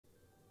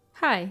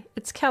Hi,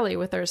 it's Kelly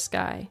with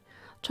EarthSky.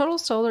 Total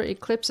solar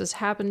eclipses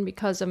happen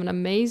because of an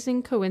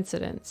amazing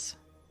coincidence.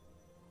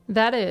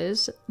 That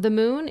is, the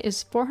moon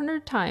is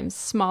 400 times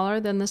smaller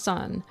than the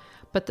sun,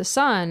 but the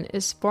sun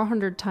is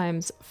 400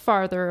 times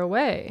farther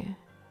away.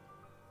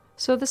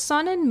 So the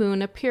sun and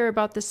moon appear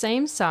about the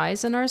same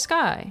size in our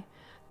sky.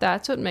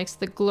 That's what makes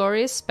the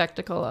glorious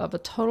spectacle of a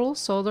total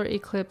solar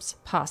eclipse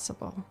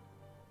possible.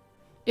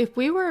 If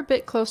we were a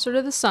bit closer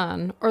to the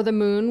sun, or the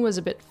moon was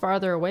a bit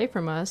farther away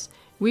from us,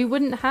 we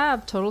wouldn't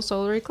have total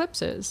solar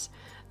eclipses.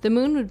 The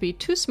moon would be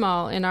too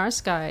small in our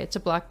sky to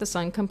block the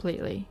sun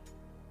completely.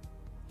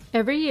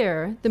 Every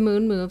year, the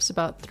moon moves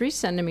about 3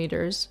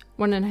 centimeters,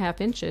 1.5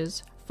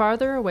 inches,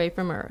 farther away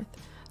from Earth.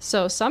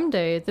 So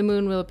someday the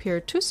moon will appear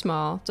too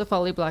small to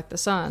fully block the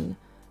sun.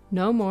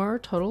 No more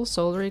total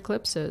solar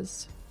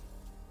eclipses.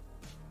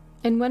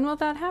 And when will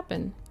that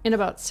happen? In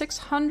about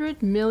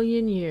 600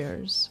 million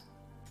years.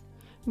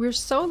 We're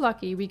so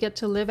lucky we get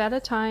to live at a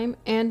time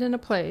and in a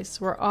place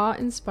where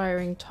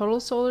awe-inspiring total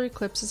solar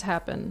eclipses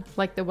happen,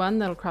 like the one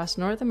that'll cross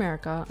North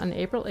America on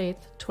April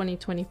 8th,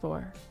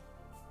 2024.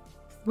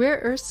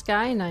 We're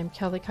EarthSky and I'm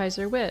Kelly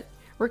Kizer Whitt.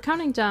 We're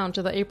counting down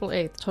to the April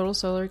 8th total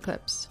solar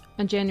eclipse.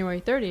 On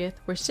January 30th,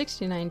 we're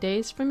 69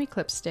 days from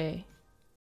Eclipse Day.